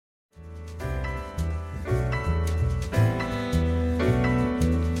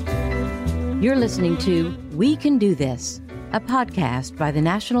You're listening to We Can Do This, a podcast by the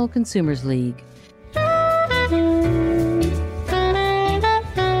National Consumers League.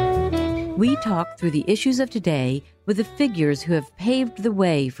 We talk through the issues of today with the figures who have paved the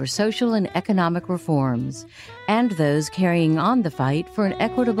way for social and economic reforms, and those carrying on the fight for an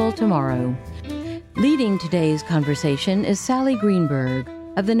equitable tomorrow. Leading today's conversation is Sally Greenberg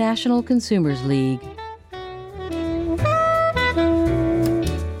of the National Consumers League.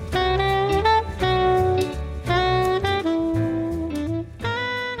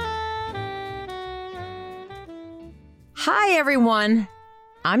 Hi, everyone.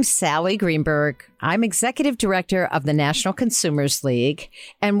 I'm Sally Greenberg. I'm Executive Director of the National Consumers League,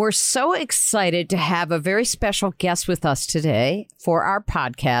 and we're so excited to have a very special guest with us today for our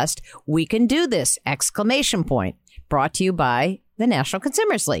podcast, We Can Do This! Brought to you by the National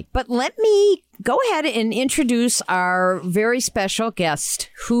Consumers League. But let me go ahead and introduce our very special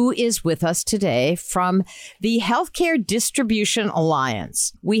guest who is with us today from the Healthcare Distribution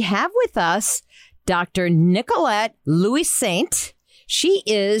Alliance. We have with us Dr. Nicolette Louis-Saint. She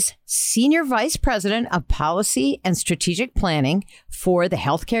is Senior Vice President of Policy and Strategic Planning for the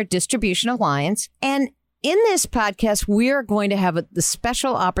Healthcare Distribution Alliance. And in this podcast, we are going to have the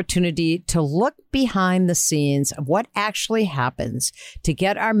special opportunity to look behind the scenes of what actually happens to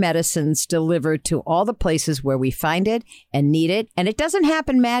get our medicines delivered to all the places where we find it and need it. And it doesn't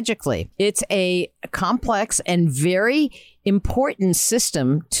happen magically. It's a complex and very important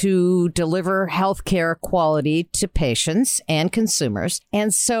system to deliver healthcare quality to patients and consumers.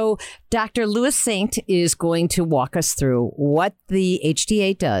 And so Dr. Louis-Saint is going to walk us through what the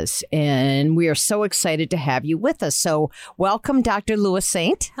HDA does. And we are so excited to have you with us. So welcome, Dr.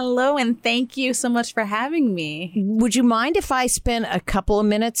 Louis-Saint. Hello, and thank you so much for having me. Would you mind if I spend a couple of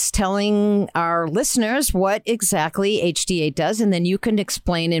minutes telling our listeners what exactly HDA does, and then you can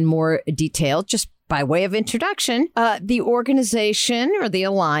explain in more detail, just by way of introduction? The organization or the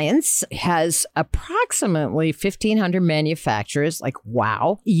alliance has approximately 1,500 manufacturers. Like,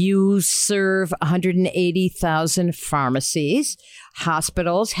 wow. You serve 180,000 pharmacies,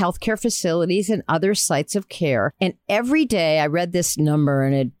 hospitals, healthcare facilities, and other sites of care. And every day, I read this number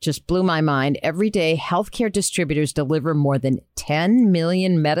and it just blew my mind. Every day, healthcare distributors deliver more than 10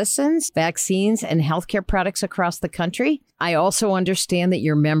 million medicines, vaccines, and healthcare products across the country. I also understand that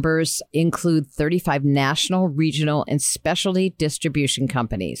your members include 35 national, regional, and specialty distribution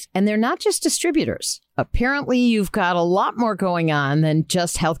companies. And they're not just distributors. Apparently, you've got a lot more going on than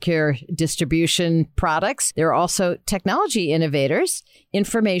just healthcare distribution products. There are also technology innovators,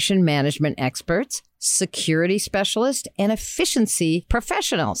 information management experts, security specialists, and efficiency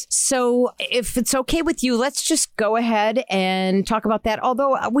professionals. So if it's okay with you, let's just go ahead and talk about that.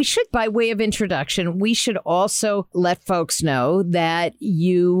 Although we should, by way of introduction, we should also let folks know that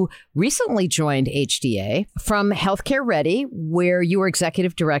you recently joined HDA from Healthcare Ready, where you were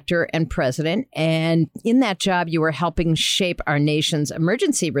executive director and president. And in that job, you were helping shape our nation's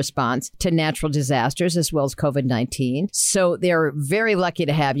emergency response to natural disasters as well as COVID-19. So they're very lucky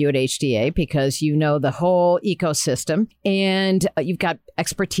to have you at HDA because you know the whole ecosystem, and you've got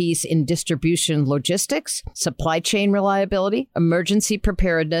expertise in distribution logistics, supply chain reliability, emergency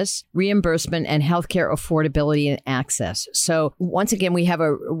preparedness, reimbursement, and healthcare affordability and access. So once again, we have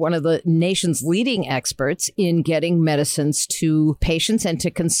one of the nation's leading experts in getting medicines to patients and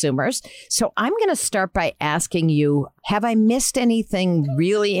to consumers. So I'm going to start by asking you, have I missed anything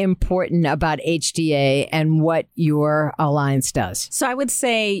really important about HDA and what your alliance does? So I would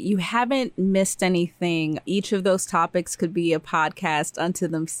say you haven't missed anything. Each of those topics could be a podcast unto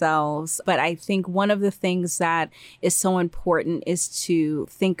themselves. But I think one of the things that is so important is to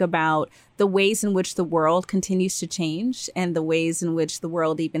think about the ways in which the world continues to change and the ways in which the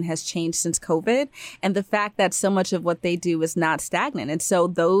world even has changed since COVID, and the fact that so much of what they do is not stagnant. And so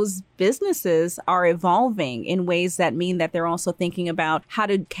those businesses are evolving in ways that mean that they're also thinking about how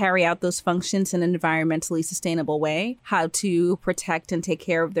to carry out those functions in an environmentally sustainable way, how to protect and take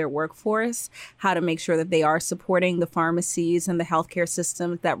care of their workforce, how to make sure that they are supporting the pharmacies and the healthcare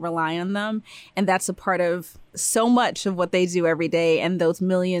systems that rely on them. And that's a part of so much of what they do every day and those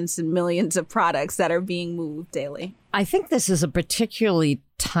millions and millions of products that are being moved daily. I think this is a particularly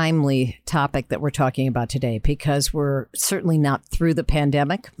timely topic that we're talking about today because we're certainly not through the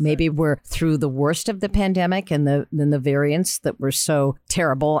pandemic. Maybe we're through the worst of the pandemic and the variants that were so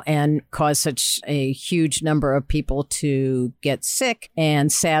terrible and caused such a huge number of people to get sick.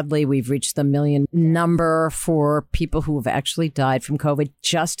 And sadly, we've reached the million number for people who have actually died from COVID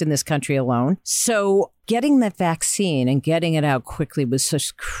just in this country alone. So getting that vaccine and getting it out quickly was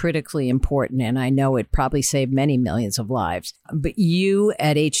such critically important. And I know it probably saved many millions of lives. But you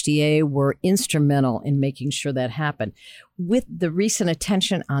at HDA were instrumental in making sure that happened. With the recent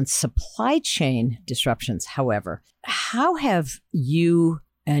attention on supply chain disruptions, however, how have you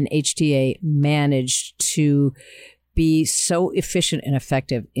and HDA managed to be so efficient and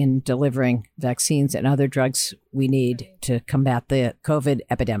effective in delivering vaccines and other drugs we need to combat the COVID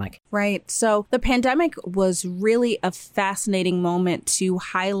epidemic? Right. So the pandemic was really a fascinating moment to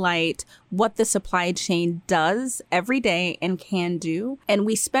highlight what the supply chain does every day and can do. And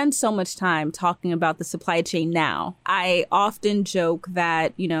we spend so much time talking about the supply chain now. I often joke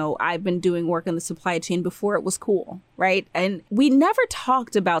that, I've been doing work in the supply chain before it was cool, right? And we never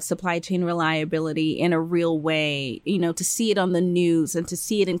talked about supply chain reliability in a real way, to see it on the news and to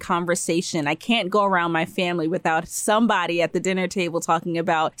see it in conversation. I can't go around my family without somebody at the dinner table talking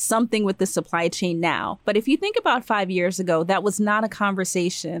about something with the supply chain now. But if you think about 5 years ago, that was not a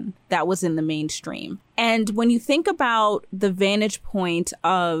conversation that was in the mainstream. And when you think about the vantage point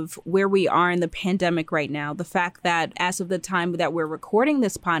of where we are in the pandemic right now, the fact that as of the time that we're recording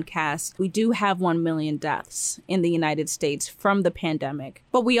this podcast, we do have 1 million deaths in the United States from the pandemic.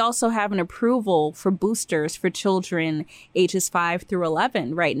 But we also have an approval for boosters for children ages 5 through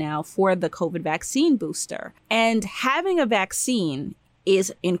 11 right now for the COVID vaccine booster. And having a vaccine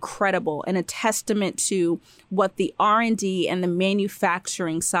is incredible and a testament to what the R&D and the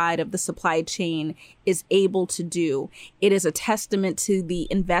manufacturing side of the supply chain is able to do. It is a testament to the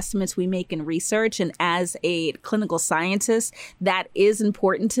investments we make in research. And as a clinical scientist, that is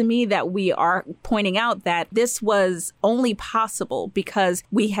important to me, that we are pointing out that this was only possible because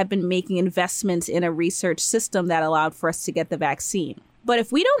we have been making investments in a research system that allowed for us to get the vaccine. But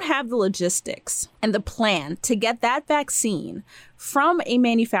if we don't have the logistics and the plan to get that vaccine from a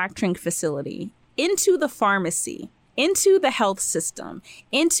manufacturing facility into the pharmacy, into the health system,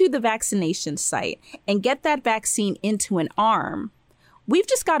 into the vaccination site, and get that vaccine into an arm, we've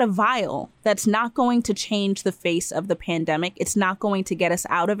just got a vial that's not going to change the face of the pandemic. It's not going to get us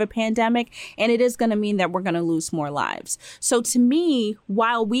out of a pandemic, and it is going to mean that we're going to lose more lives. So to me,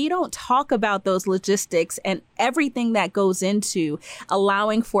 while we don't talk about those logistics and everything that goes into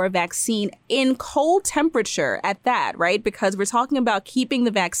allowing for a vaccine in cold temperature at that, right? Because we're talking about keeping the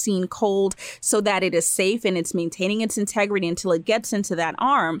vaccine cold so that it is safe and it's maintaining its integrity until it gets into that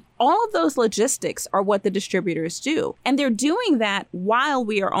arm. All of those logistics are what the distributors do. And they're doing that while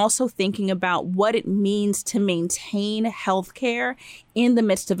we are also thinking about what it means to maintain healthcare in the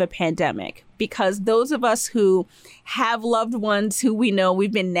midst of a pandemic. Because those of us who have loved ones who we know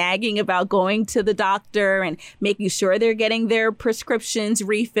we've been nagging about going to the doctor and making sure they're getting their prescriptions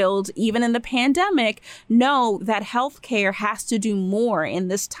refilled, even in the pandemic, know that healthcare has to do more in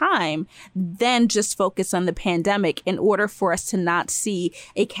this time than just focus on the pandemic in order for us to not see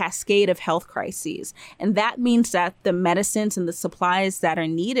a cascade of health crises. And that means that the medicines and the supplies that are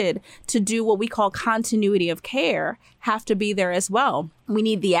needed to do what we call continuity of care have to be there as well. We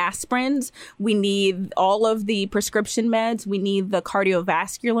need the aspirins. We need all of the prescription meds. We need the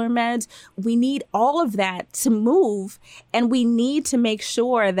cardiovascular meds. We need all of that to move. And we need to make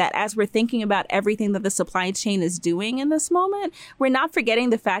sure that as we're thinking about everything that the supply chain is doing in this moment, we're not forgetting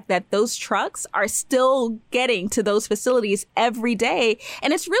the fact that those trucks are still getting to those facilities every day.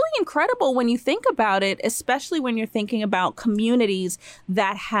 And it's really incredible when you think about it, especially when you're thinking about communities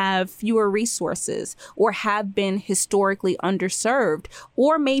that have fewer resources or have been historically underserved,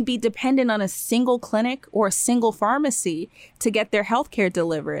 or may be dependent on a single clinic or a single pharmacy to get their healthcare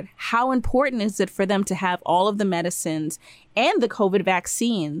delivered. How important is it for them to have all of the medicines and the COVID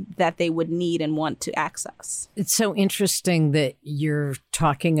vaccine that they would need and want to access? It's so interesting that you're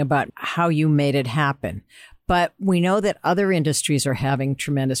talking about how you made it happen. But we know that other industries are having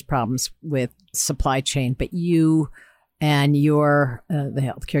tremendous problems with supply chain, but you and your the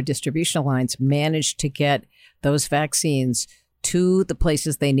Healthcare Distribution Alliance managed to get those vaccines to the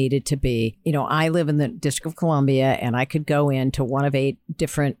places they needed to be. I live in the District of Columbia, and I could go into one of 8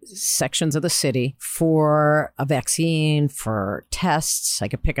 different sections of the city for a vaccine, for tests. I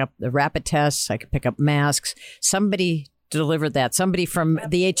could pick up the rapid tests. I could pick up masks. Somebody delivered that. Somebody from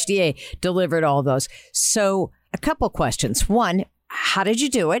the HDA delivered all those. So a couple questions. One, how did you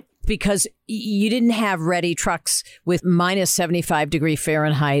do it? Because you didn't have ready trucks with minus 75 degree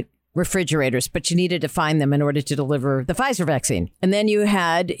Fahrenheit refrigerators, but you needed to find them in order to deliver the Pfizer vaccine. And then you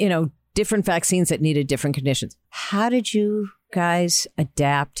had, different vaccines that needed different conditions. How did you guys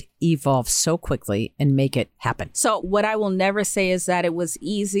adapt, evolve so quickly and make it happen? So what I will never say is that it was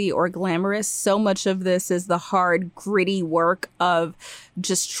easy or glamorous. So much of this is the hard, gritty work of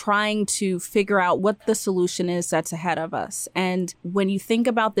just trying to figure out what the solution is that's ahead of us. And when you think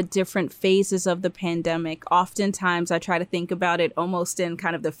about the different phases of the pandemic, oftentimes I try to think about it almost in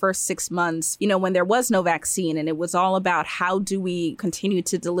kind of the first 6 months, when there was no vaccine, and it was all about how do we continue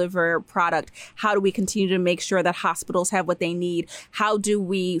to deliver product? How do we continue to make sure that hospitals have what they need? How do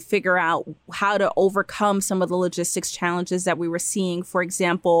we figure out how to overcome some of the logistics challenges that we were seeing, for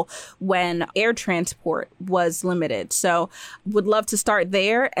example, when air transport was limited? So would love to start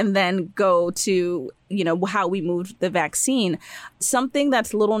there and then go to how we moved the vaccine. Something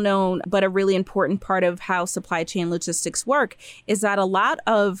that's little known, but a really important part of how supply chain logistics work is that a lot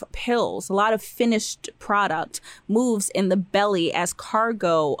of pills, a lot of finished product moves in the belly as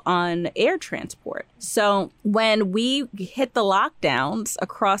cargo on air transport. So when we hit the lockdowns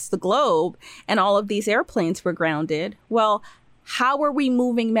across the globe and all of these airplanes were grounded, well, how are we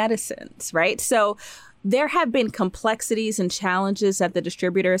moving medicines, right? So there have been complexities and challenges that the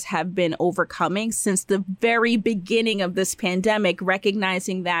distributors have been overcoming since the very beginning of this pandemic,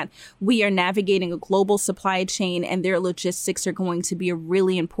 recognizing that we are navigating a global supply chain and their logistics are going to be a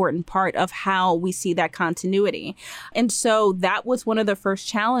really important part of how we see that continuity. And so that was one of the first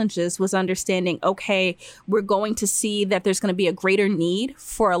challenges, was understanding, okay, we're going to see that there's going to be a greater need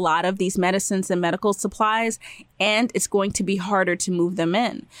for a lot of these medicines and medical supplies, and it's going to be harder to move them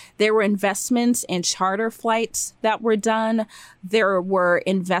in. There were investments in charter flights that were done. There were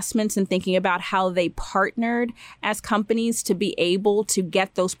investments in thinking about how they partnered as companies to be able to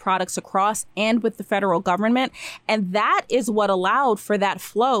get those products across and with the federal government. And that is what allowed for that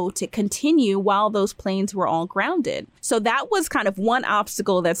flow to continue while those planes were all grounded. So that was kind of one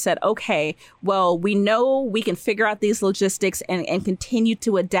obstacle that said, okay, well, we know we can figure out these logistics and continue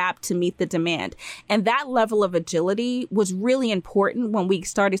to adapt to meet the demand. And that level of agility was really important when we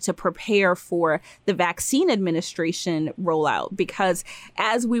started to prepare for the vaccine administration rollout, because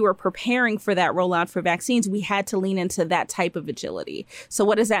as we were preparing for that rollout for vaccines, we had to lean into that type of agility. So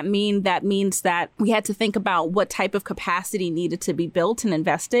what does that mean? That means that we had to think about what type of capacity needed to be built and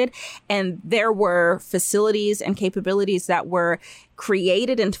invested. And there were facilities and capabilities that were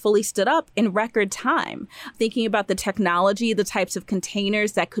created and fully stood up in record time. Thinking about the technology, the types of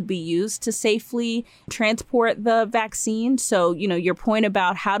containers that could be used to safely transport the vaccine. So, your point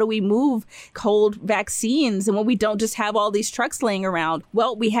about how do we move cold vaccines and when we don't just have all these trucks laying around?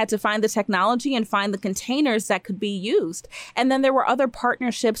 Well, we had to find the technology and find the containers that could be used. And then there were other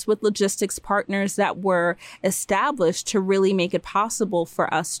partnerships with logistics partners that were established to really make it possible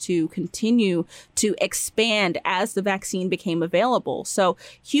for us to continue to expand as the vaccine became available. So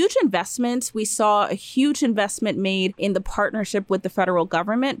huge investments. We saw a huge investment made in the partnership with the federal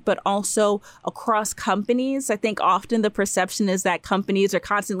government, but also across companies. I think often the perception is that companies are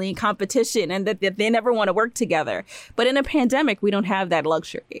constantly in competition and that they never want to work together. But in a pandemic, we don't have that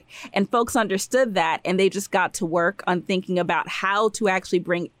luxury. And folks understood that, and they just got to work on thinking about how to actually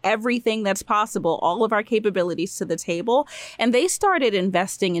bring everything that's possible, all of our capabilities to the table. And they started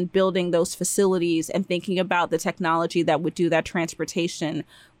investing in building those facilities and thinking about the technology that would do that transportation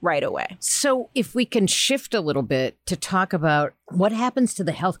right away. So if we can shift a little bit to talk about what happens to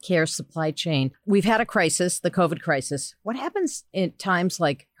the healthcare supply chain. We've had a crisis, the COVID crisis. What happens in times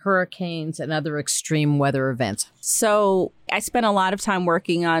like hurricanes and other extreme weather events? So I spent a lot of time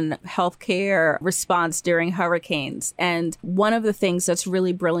working on healthcare response during hurricanes. And one of the things that's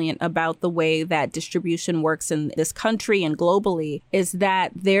really brilliant about the way that distribution works in this country and globally is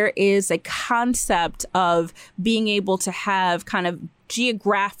that there is a concept of being able to have kind of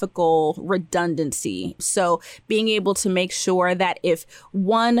geographical redundancy. So being able to make sure that if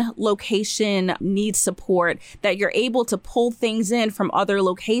one location needs support, that you're able to pull things in from other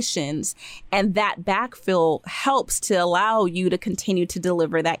locations, and that backfill helps to allow you to continue to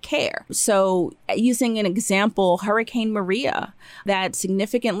deliver that care. So using an example, Hurricane Maria, that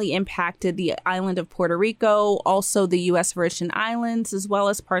significantly impacted the island of Puerto Rico, also the U.S. Virgin Islands, as well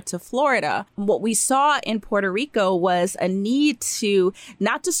as parts of Florida. What we saw in Puerto Rico was a need to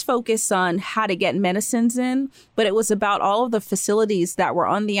not just focus on how to get medicines in, but it was about all of the facilities that were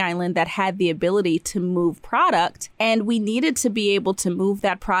on the island that had the ability to move product. And we needed to be able to move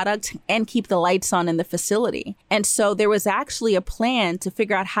that product and keep the lights on in the facility. And so there was actually a plan to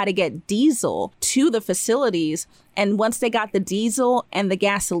figure out how to get diesel to the facilities And once they got the diesel and the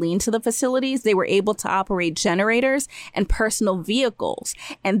gasoline to the facilities, they were able to operate generators and personal vehicles.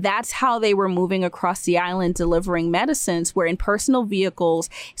 And that's how they were moving across the island delivering medicines, where in personal vehicles,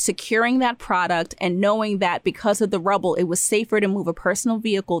 securing that product and knowing that because of the rubble, it was safer to move a personal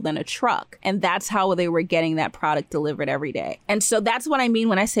vehicle than a truck. And that's how they were getting that product delivered every day. And so that's what I mean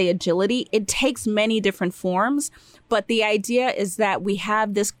when I say agility. It takes many different forms. But the idea is that we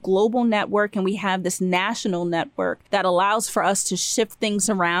have this global network and we have this national network that allows for us to shift things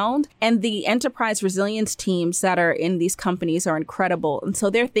around. And the enterprise resilience teams that are in these companies are incredible. And so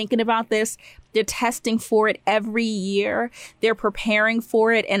they're thinking about this. They're testing for it every year. They're preparing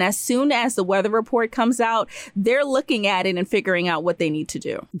for it. And as soon as the weather report comes out, they're looking at it and figuring out what they need to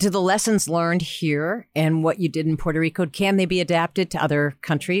do. Do the lessons learned here and what you did in Puerto Rico, can they be adapted to other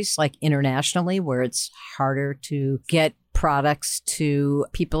countries, like internationally, where it's harder to get products to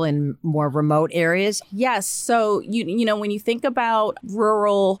people in more remote areas? Yes. So, you know, when you think about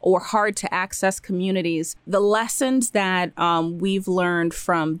rural or hard to access communities, the lessons that we've learned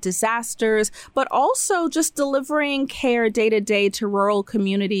from disasters, but also just delivering care day to day to rural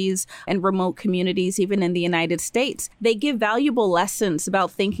communities and remote communities, even in the United States, they give valuable lessons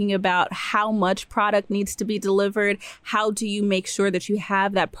about thinking about how much product needs to be delivered. How do you make sure that you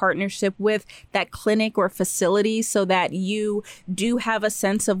have that partnership with that clinic or facility so that you do have a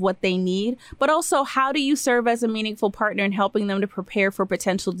sense of what they need, but also how do you serve as a meaningful partner in helping them to prepare for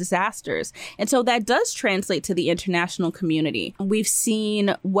potential disasters? And so that does translate to the international community. We've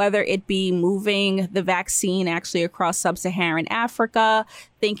seen whether it be moving the vaccine actually across sub-Saharan Africa,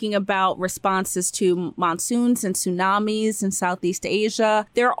 thinking about responses to monsoons and tsunamis in Southeast Asia.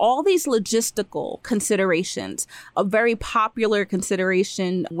 There are all these logistical considerations. A very popular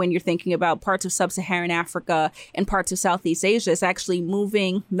consideration when you're thinking about parts of sub-Saharan Africa and parts of Southeast Asia is actually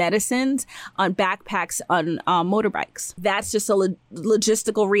moving medicines on backpacks on motorbikes. That's just a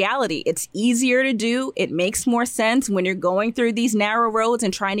logistical reality. It's easier to do. It makes more sense when you're going through these narrow roads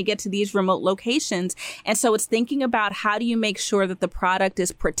and trying to get to these remote locations. And so it's thinking about how do you make sure that the product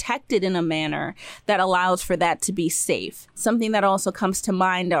is protected in a manner that allows for that to be safe. Something that also comes to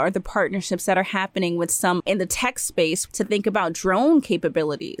mind are the partnerships that are happening with some in the tech space to think about drone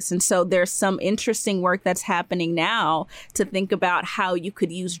capabilities. And so there's some interesting work that's happening now to think about how you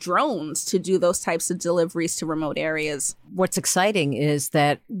could use drones to do those types of deliveries to remote areas. What's exciting is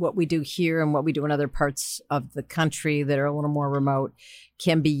that what we do here and what we do in other parts of the country that are a little more remote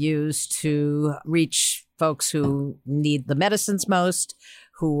can be used to reach folks who need the medicines most,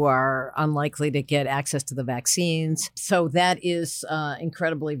 who are unlikely to get access to the vaccines. So that is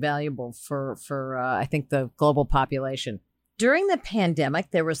incredibly valuable for I think, the global population. During the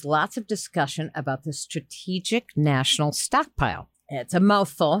pandemic, there was lots of discussion about the Strategic National Stockpile. It's a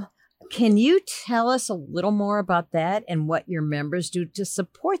mouthful. Can you tell us a little more about that and what your members do to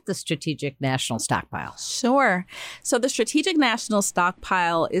support the Strategic National Stockpile? Sure. So the Strategic National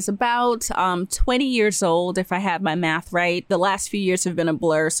Stockpile is about 20 years old, if I have my math right. The last few years have been a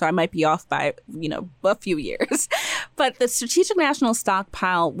blur, so I might be off by, a few years. But the Strategic National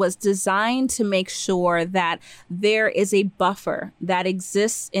Stockpile was designed to make sure that there is a buffer that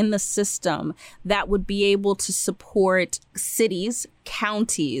exists in the system that would be able to support cities,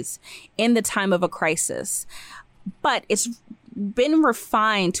 counties in the time of a crisis. But it's been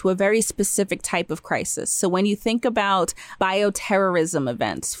refined to a very specific type of crisis. So when you think about bioterrorism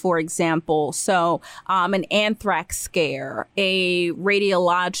events, for example, an anthrax scare, a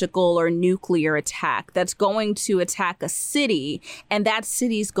radiological or nuclear attack that's going to attack a city, and that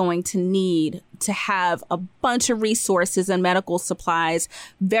city's going to need to have a bunch of resources and medical supplies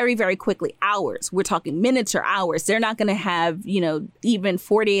very, very quickly. Hours. We're talking minutes or hours. They're not going to have, even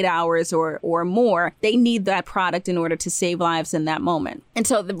 48 hours or more. They need that product in order to save lives in that moment. And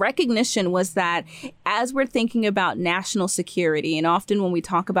so the recognition was that as we're thinking about national security, and often when we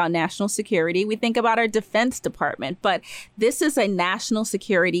talk about national security, we think about our Defense Department, but this is a national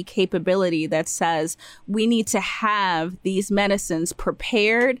security capability that says we need to have these medicines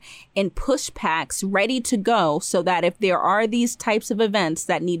prepared in push packs ready to go so that if there are these types of events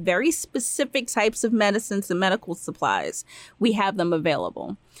that need very specific types of medicines and medical supplies, we have them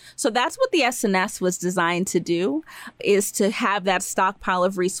available. So that's what the SNS was designed to do, is to have that stockpile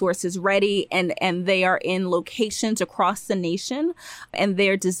of resources ready, and they are in locations across the nation, and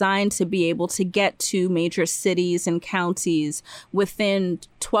they're designed to be able to get to major cities and counties within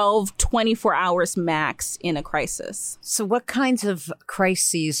 24 hours max in a crisis. So what kinds of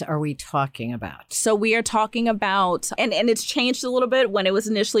crises are we talking about? So we are talking about, and it's changed a little bit. When it was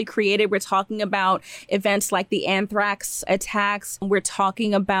initially created, we're talking about events like the anthrax attacks. We're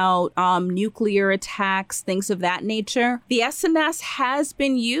talking about nuclear attacks, things of that nature, the SNS has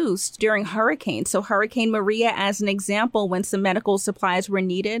been used during hurricanes. So Hurricane Maria, as an example, when some medical supplies were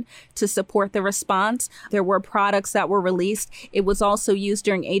needed to support the response, there were products that were released. It was also used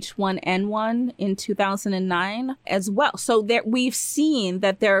during H1N1 in 2009 as well. So there, we've seen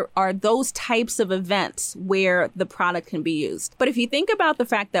that there are those types of events where the product can be used. But if you think about the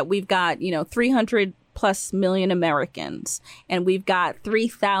fact that we've got, 300 plus million Americans, and we've got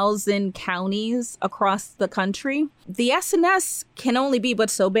 3,000 counties across the country, the SNS can only be but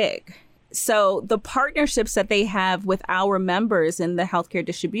so big. So the partnerships that they have with our members in the Healthcare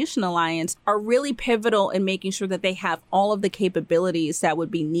Distribution Alliance are really pivotal in making sure that they have all of the capabilities that would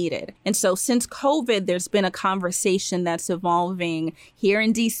be needed. And so since COVID, there's been a conversation that's evolving here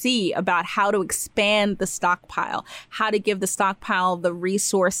in DC about how to expand the stockpile, how to give the stockpile the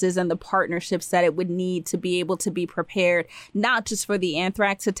resources and the partnerships that it would need to be able to be prepared, not just for the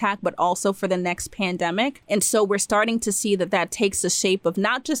anthrax attack, but also for the next pandemic. And so we're starting to see that that takes the shape of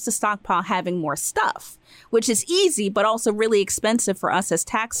not just the stockpile having more stuff, which is easy, but also really expensive for us as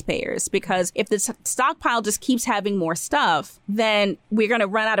taxpayers, because if the stockpile just keeps having more stuff, then we're going to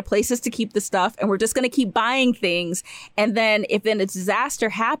run out of places to keep the stuff, and we're just going to keep buying things. And then if then a disaster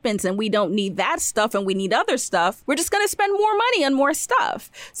happens and we don't need that stuff and we need other stuff, we're just going to spend more money on more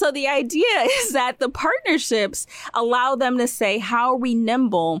stuff. So the idea is that the partnerships allow them to say, how are we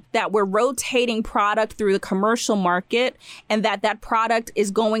nimble, that we're rotating product through the commercial market, and that product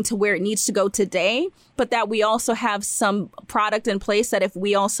is going to where it needs to go today, but that we also have some product in place that if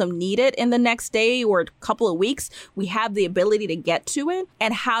we also need it in the next day or a couple of weeks, we have the ability to get to it.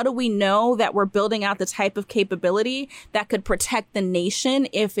 And how do we know that we're building out the type of capability that could protect the nation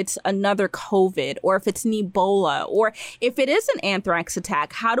if it's another COVID, or if it's an Ebola, or if it is an anthrax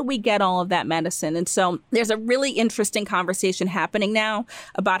attack? How do we get all of that medicine? And so there's a really interesting conversation happening now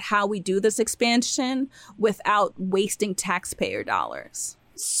about how we do this expansion without wasting taxpayer dollars.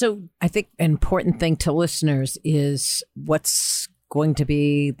 So I think an important thing to listeners is what's going to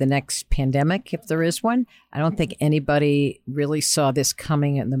be the next pandemic, if there is one. I don't think anybody really saw this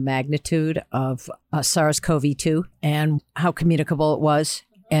coming in the magnitude of SARS-CoV-2 and how communicable it was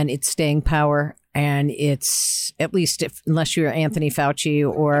and its staying power. And it's, at least unless you're Anthony Fauci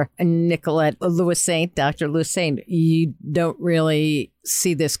or Nicolette Louis-Saint, Dr. Louis-Saint, you don't really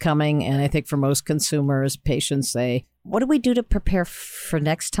see this coming. And I think for most consumers, patients say, what do we do to prepare for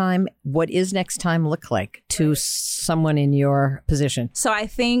next time? What is next time look like to someone in your position? So I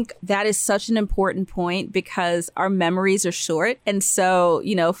think that is such an important point, because our memories are short. And so,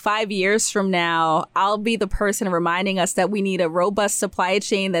 5 years from now, I'll be the person reminding us that we need a robust supply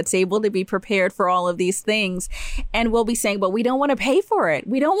chain that's able to be prepared for all of these things. And we'll be saying, but we don't want to pay for it.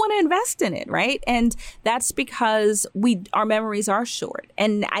 We don't want to invest in it, right? And that's because our memories are short.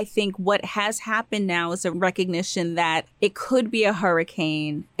 And I think what has happened now is a recognition that it could be a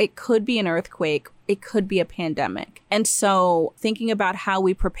hurricane, it could be an earthquake, it could be a pandemic. And so thinking about how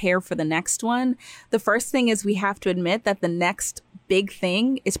we prepare for the next one, the first thing is we have to admit that the next big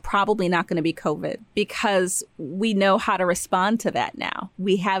thing is probably not going to be COVID, because we know how to respond to that now.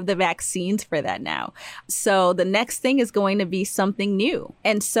 We have the vaccines for that now. So the next thing is going to be something new.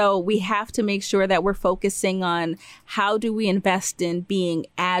 And so we have to make sure that we're focusing on how do we invest in being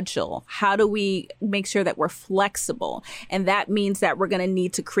agile? How do we make sure that we're flexible? And that means that we're going to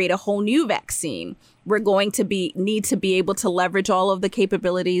need to create a whole new vaccine. We're going to need to be able to leverage all of the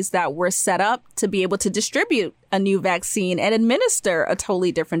capabilities that were set up to be able to distribute a new vaccine and administer a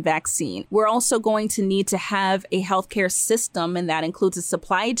totally different vaccine. We're also going to need to have a healthcare system, and that includes a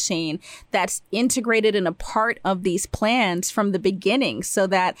supply chain that's integrated in a part of these plans from the beginning, so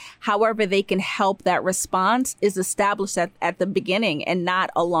that however they can help that response is established at the beginning and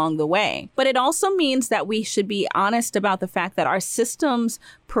not along the way. But it also means that we should be honest about the fact that our systems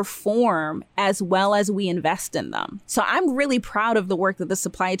perform as well as we invest in them. So I'm really proud of the work that the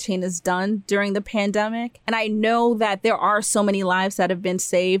supply chain has done during the pandemic. And I know that there are so many lives that have been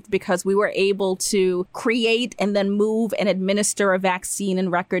saved because we were able to create and then move and administer a vaccine in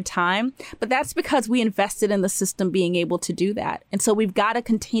record time. But that's because we invested in the system being able to do that. And so we've got to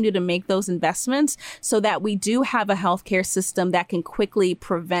continue to make those investments so that we do have a healthcare system that can quickly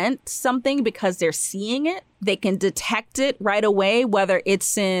prevent something because they're seeing it. They can detect it right away, whether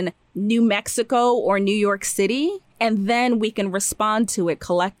it's in New Mexico or New York City. and then we can respond to it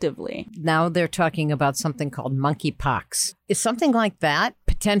collectively. Now they're talking about something called monkeypox. Is something like that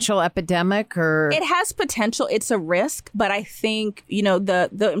potential epidemic, or? It has potential. It's a risk. But I think,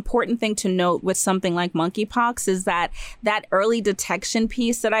 the important thing to note with something like monkeypox is that early detection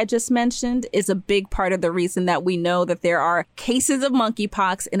piece that I just mentioned is a big part of the reason that we know that there are cases of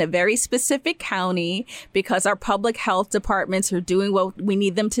monkeypox in a very specific county, because our public health departments are doing what we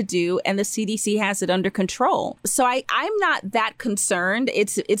need them to do, and the CDC has it under control. So I'm not that concerned.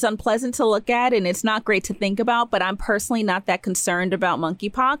 It's unpleasant to look at, and it's not great to think about, but I'm personally not that concerned about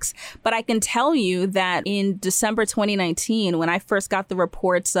monkeypox. But I can tell you that in December 2019, when I first got the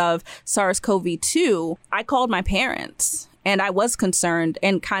reports of SARS-CoV-2, I called my parents. And I was concerned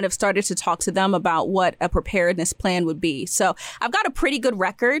and kind of started to talk to them about what a preparedness plan would be. So I've got a pretty good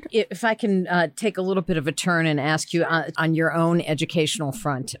record. If I can take a little bit of a turn and ask you on your own educational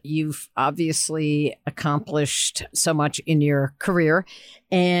front, you've obviously accomplished so much in your career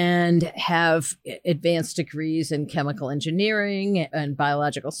and have advanced degrees in chemical engineering and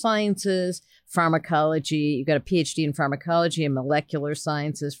biological sciences, pharmacology. You've got a PhD in pharmacology and molecular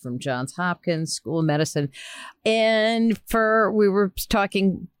sciences from Johns Hopkins School of Medicine. And we were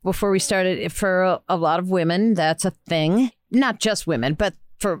talking before we started, for a lot of women, that's a thing. Not just women, but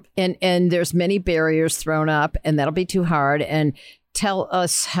and there's many barriers thrown up, and that'll be too hard. And tell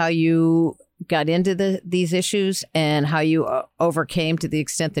us how you got into these issues and how you overcame, to the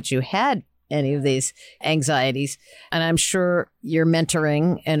extent that you had any of these anxieties. And I'm sure you're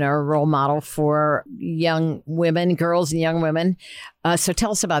mentoring and are a role model for young women, girls and young women. So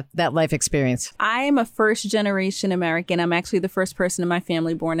tell us about that life experience. I am a first generation American. I'm actually the first person in my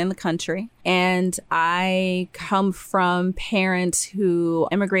family born in the country. And I come from parents who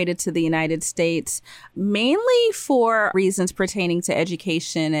immigrated to the United States mainly for reasons pertaining to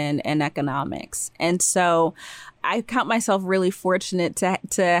education and economics. And so I count myself really fortunate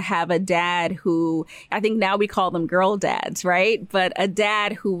to have a dad who, I think now we call them girl dads, right? But a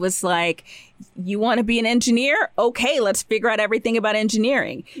dad who was like, you want to be an engineer? Okay, let's figure out everything about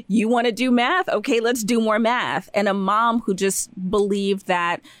engineering. You want to do math? Okay, let's do more math. And a mom who just believed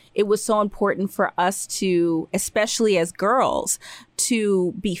that it was so important for us to, especially as girls,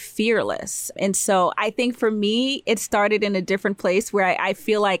 to be fearless. And so I think for me, it started in a different place where I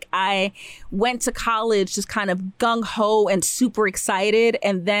feel like I went to college just kind of gung-ho and super excited,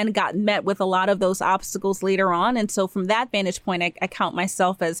 and then got met with a lot of those obstacles later on. And so from that vantage point, I count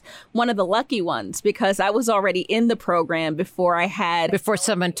myself as one of the lucky ones, because I was already in the program before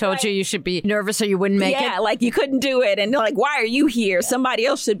someone told you should be nervous or you wouldn't make it. Yeah, like you couldn't do it. And they're like, why are you here? Somebody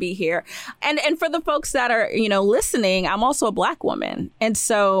else should be here. And for the folks that are, listening, I'm also a Black woman. And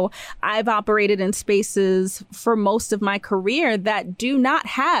so I've operated in spaces for most of my career that do not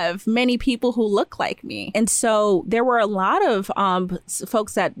have many people who look like me. And so there were a lot of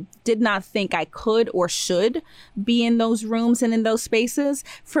folks that did not think I could or should be in those rooms and in those spaces.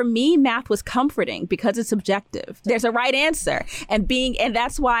 For me, math was comforting because it's objective. There's a right answer. And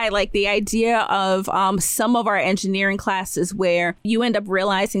that's why, like, the idea of some of our engineering classes where you end up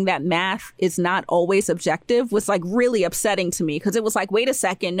realizing that math is not always objective was like really upsetting to me, because it was like, wait a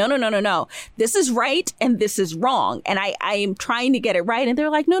second, no. This is right and this is wrong. And I am trying to get it right. And they're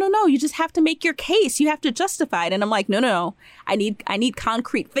like, no, you just have to make your case. You have to justify it. And I'm like, no, I need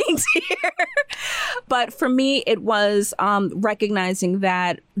concrete things here. But for me, it was recognizing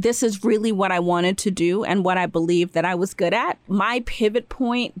that this is really what I wanted to do and what I believed that I was good at. My pivot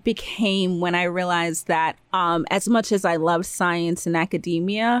point became when I realized that as much as I love science and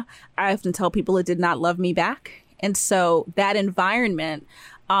academia, I often tell people it did not love me back. And so that environment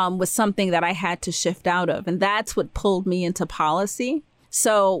was something that I had to shift out of. And that's what pulled me into policy.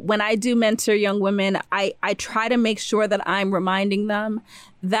 So when I do mentor young women, I try to make sure that I'm reminding them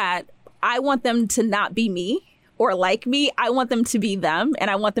that I want them to not be me or like me. I want them to be them, and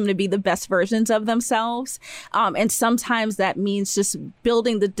I want them to be the best versions of themselves. And sometimes that means just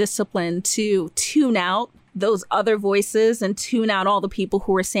building the discipline to tune out those other voices and tune out all the people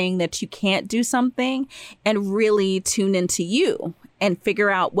who are saying that you can't do something, and really tune into you and figure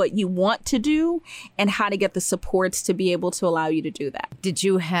out what you want to do and how to get the supports to be able to allow you to do that. Did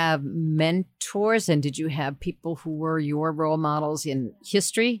you have mentors, and did you have people who were your role models in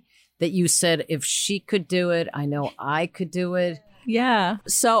history that you said, if she could do it, I know I could do it? Yeah.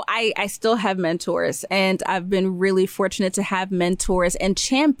 So I still have mentors, and I've been really fortunate to have mentors and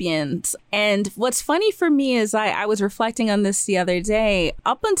champions. And what's funny for me is I was reflecting on this the other day.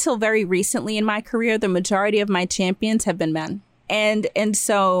 Up until very recently in my career, the majority of my champions have been men. And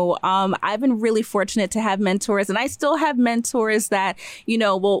so I've been really fortunate to have mentors, and I still have mentors that,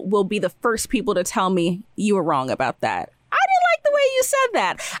 will be the first people to tell me you were wrong about that. I didn't like the way you said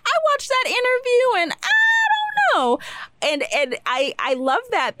that. I watched that interview and I don't know. And I love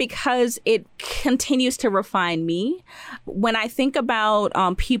that because it continues to refine me. When I think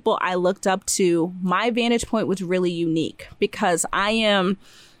about people I looked up to, my vantage point was really unique because I am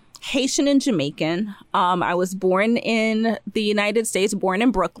Haitian and Jamaican. I was born in the United States, born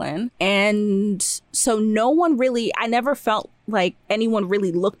in Brooklyn. And so I never felt like anyone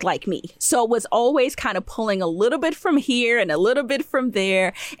really looked like me. So it was always kind of pulling a little bit from here and a little bit from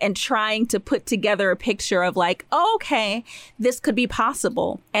there and trying to put together a picture of like, oh, okay, this could be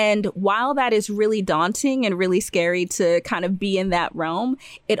possible. And while that is really daunting and really scary to kind of be in that realm,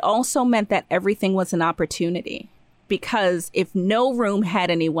 it also meant that everything was an opportunity. Because if no room had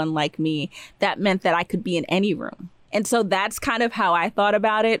anyone like me, that meant that I could be in any room. And so that's kind of how I thought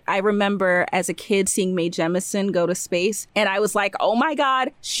about it. I remember as a kid seeing Mae Jemison go to space, and I was like, oh my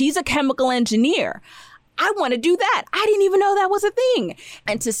God, she's a chemical engineer. I want to do that. I didn't even know that was a thing.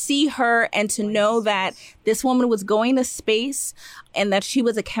 And to see her and to know that this woman was going to space and that she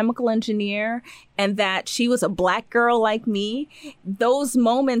was a chemical engineer and that she was a Black girl like me, those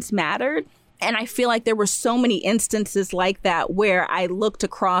moments mattered. And I feel like there were so many instances like that where I looked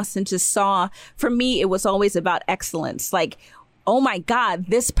across and just saw, for me, it was always about excellence. Like, oh my God,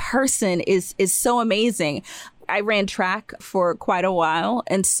 this person is so amazing. I ran track for quite a while.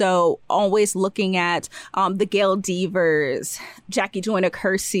 And so always looking at the Gail Devers, Jackie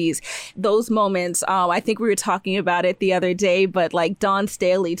Joyner-Kersey's, those moments. I think we were talking about it the other day, but like Dawn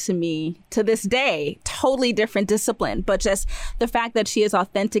Staley to me, to this day, totally different discipline. But just the fact that she is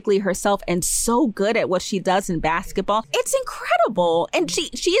authentically herself and so good at what she does in basketball, it's incredible. And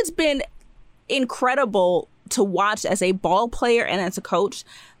she has been incredible to watch as a ball player and as a coach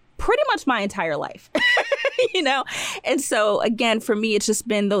pretty much my entire life, And so, again, for me, it's just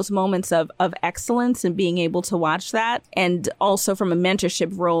been those moments of excellence and being able to watch that. And also from a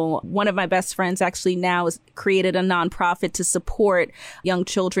mentorship role, one of my best friends actually now has created a nonprofit to support young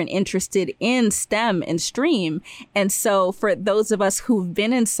children interested in STEM and STREAM. And so for those of us who've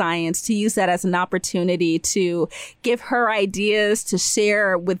been in science, to use that as an opportunity to give her ideas, to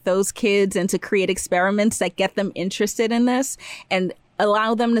share with those kids and to create experiments that get them interested in this and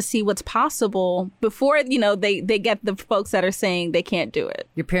allow them to see what's possible before, they get the folks that are saying they can't do it.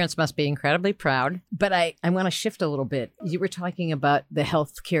 Your parents must be incredibly proud. But I want to shift a little bit. You were talking about the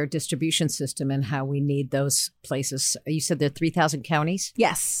healthcare distribution system and how we need those places. You said there are 3,000 counties?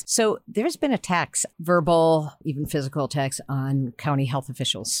 Yes. So there's been attacks, verbal, even physical attacks on county health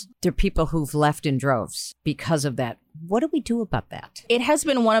officials. There are people who've left in droves because of that. What do we do about that? It has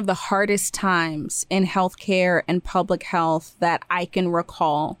been one of the hardest times in healthcare and public health that I can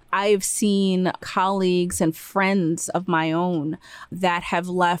recall. I've seen colleagues and friends of my own that have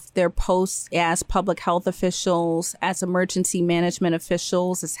left their posts as public health officials, as emergency management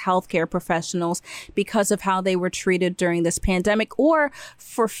officials, as healthcare professionals because of how they were treated during this pandemic or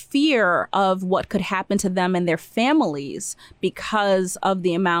for fear of what could happen to them and their families because of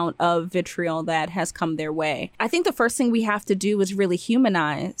the amount of vitriol that has come their way. I think the first thing we have to do is really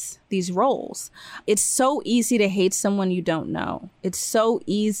humanize these roles. It's so easy to hate someone you don't know. It's so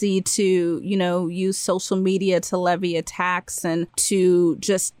easy to, use social media to levy attacks and to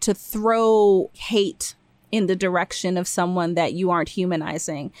throw hate in the direction of someone that you aren't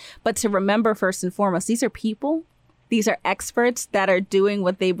humanizing. But to remember, first and foremost, these are people. These are experts that are doing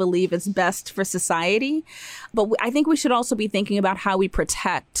what they believe is best for society. But I think we should also be thinking about how we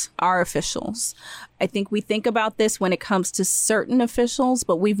protect our officials. I think we think about this when it comes to certain officials,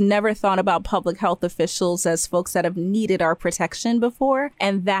 but we've never thought about public health officials as folks that have needed our protection before.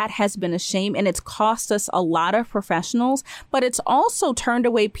 And that has been a shame. And it's cost us a lot of professionals, but it's also turned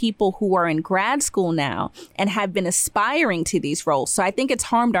away people who are in grad school now and have been aspiring to these roles. So I think it's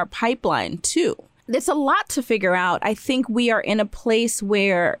harmed our pipeline too. It's a lot to figure out. I think we are in a place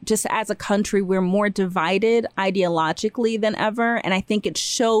where just as a country, we're more divided ideologically than ever. And I think it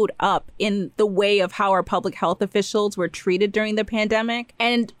showed up in the way of how our public health officials were treated during the pandemic.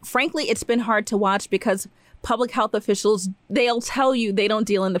 And frankly, it's been hard to watch because public health officials, they'll tell you they don't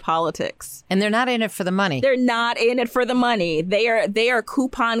deal in the politics. And they're not in it for the money. They're not in it for the money. They are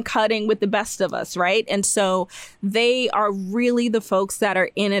coupon cutting with the best of us, right? And so they are really the folks that are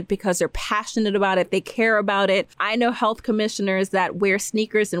in it because they're passionate about it. They care about it. I know health commissioners that wear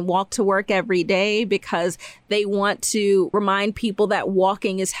sneakers and walk to work every day because they want to remind people that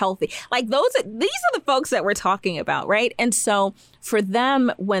walking is healthy. Like these are the folks that we're talking about, right? And so for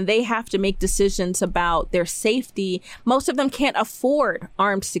them, when they have to make decisions about their safety, most of them can't afford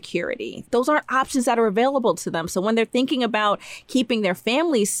armed security. Those aren't options that are available to them. So when they're thinking about keeping their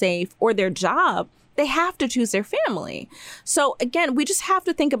family safe or their job, they have to choose their family. So again, we just have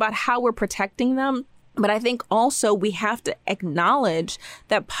to think about how we're protecting them. But I think also we have to acknowledge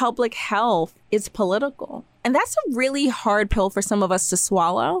that public health is political. And that's a really hard pill for some of us to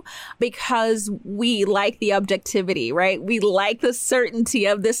swallow because we like the objectivity, right? We like the certainty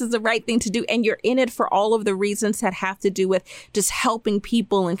of this is the right thing to do. And you're in it for all of the reasons that have to do with just helping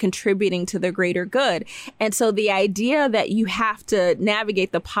people and contributing to the greater good. And so the idea that you have to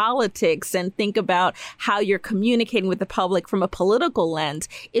navigate the politics and think about how you're communicating with the public from a political lens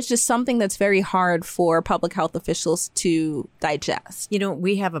is just something that's very hard for public health officials to digest. You know,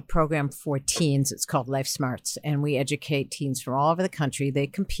 we have a program for teens. It's called Life Smarts, and we educate teens from all over the country. They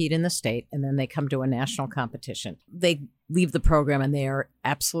compete in the state, and then they come to a national competition. They leave the program, and they are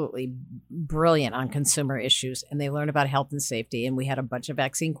absolutely brilliant on consumer issues, and they learn about health and safety. And we had a bunch of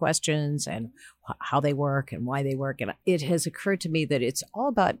vaccine questions and how they work and why they work. And it has occurred to me that it's all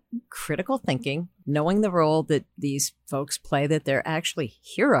about critical thinking, knowing the role that these folks play, that they're actually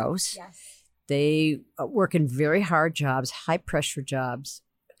heroes. Yes. They work in very hard jobs, high pressure jobs,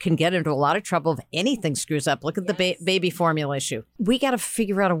 can get into a lot of trouble if anything screws up. Look at the baby formula issue. We got to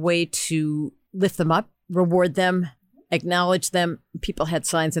figure out a way to lift them up, reward them, acknowledge them. People had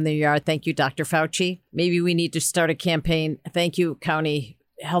signs in their yard. Thank you, Dr. Fauci. Maybe we need to start a campaign. Thank you, county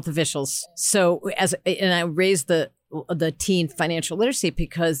health officials. So and I raised the teen financial literacy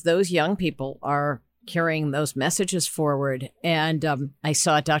because those young people are carrying those messages forward. And I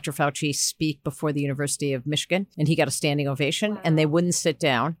saw Dr. Fauci speak before the University of Michigan, and he got a standing ovation, and they wouldn't sit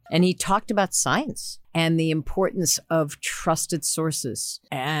down. And he talked about science and the importance of trusted sources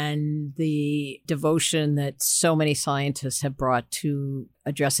and the devotion that so many scientists have brought to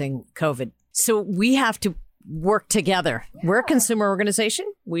addressing COVID. So we have to work together. Yeah. We're a consumer organization.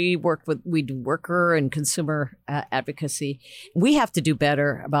 We do worker and consumer advocacy. We have to do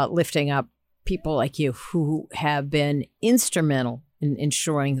better about lifting up people like you who have been instrumental in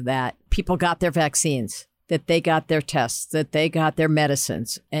ensuring that people got their vaccines, that they got their tests, that they got their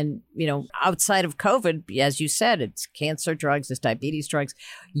medicines. And, you know, outside of COVID, as you said, it's cancer drugs, it's diabetes drugs.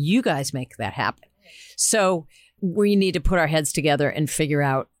 You guys make that happen. So we need to put our heads together and figure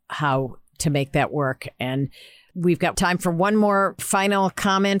out how to make that work. And we've got time for one more final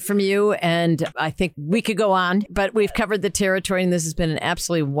comment from you, and I think we could go on, but we've covered the territory, and this has been an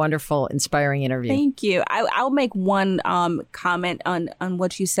absolutely wonderful, inspiring interview. Thank you. I'll make one comment on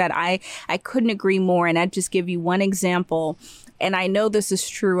what you said. I couldn't agree more, and I'd just give you one example. And I know this is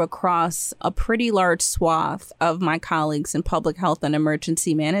true across a pretty large swath of my colleagues in public health and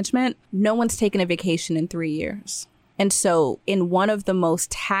emergency management. No one's taken a vacation in 3 years. And so in one of the most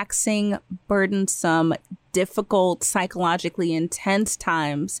taxing, burdensome, difficult, psychologically intense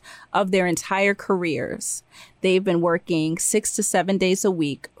times of their entire careers, they've been working 6 to 7 days a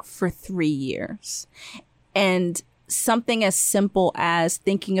week for 3 years. And something as simple as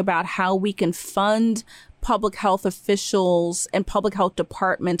thinking about how we can fund public health officials and public health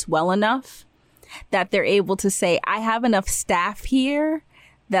departments well enough that they're able to say, I have enough staff here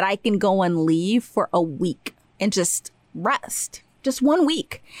that I can go on leave for a week and just rest. Just 1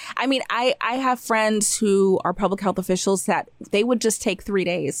 week. I mean, I have friends who are public health officials that they would just take 3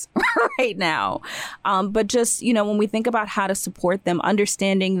 days right now. But just, you know, when we think about how to support them,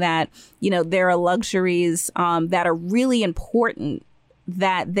 understanding that, you know, there are luxuries that are really important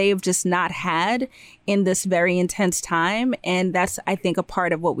that they've just not had in this very intense time. And that's, I think, a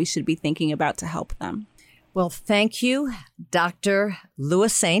part of what we should be thinking about to help them. Well, thank you, Dr.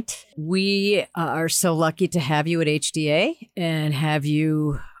 Lewis Saint. We are so lucky to have you at HDA and have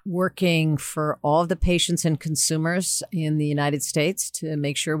you working for all of the patients and consumers in the United States to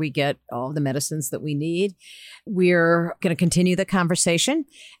make sure we get all of the medicines that we need. We're going to continue the conversation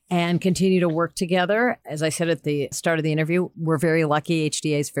and continue to work together. As I said at the start of the interview, we're very lucky.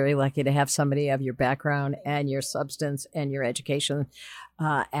 HDA is very lucky to have somebody of your background and your substance and your education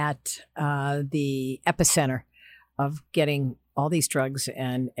at the epicenter of getting all these drugs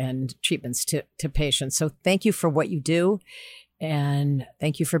and treatments to patients. So thank you for what you do. And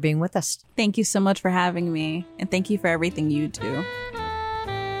thank you for being with us. Thank you so much for having me. And thank you for everything you do.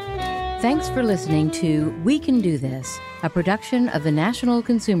 Thanks for listening to We Can Do This, a production of the National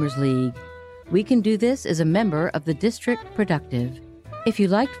Consumers League. We Can Do This is a member of the District Productive. If you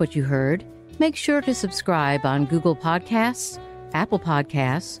liked what you heard, make sure to subscribe on Google Podcasts, Apple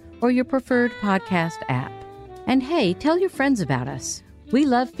Podcasts, or your preferred podcast app. And hey, tell your friends about us. We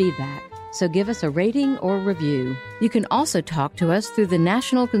love feedback. So give us a rating or review. You can also talk to us through the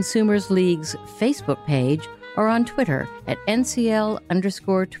National Consumers League's Facebook page or on Twitter at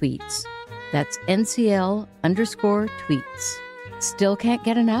NCL_tweets. That's NCL_tweets. Still can't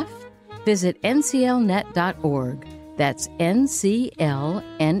get enough? Visit nclnet.org. That's nclnet.org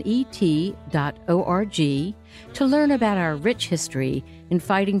to learn about our rich history in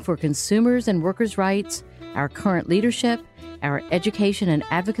fighting for consumers and workers' rights, our current leadership, our education and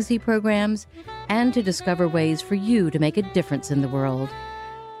advocacy programs, and to discover ways for you to make a difference in the world.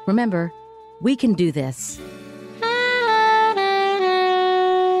 Remember, we can do this.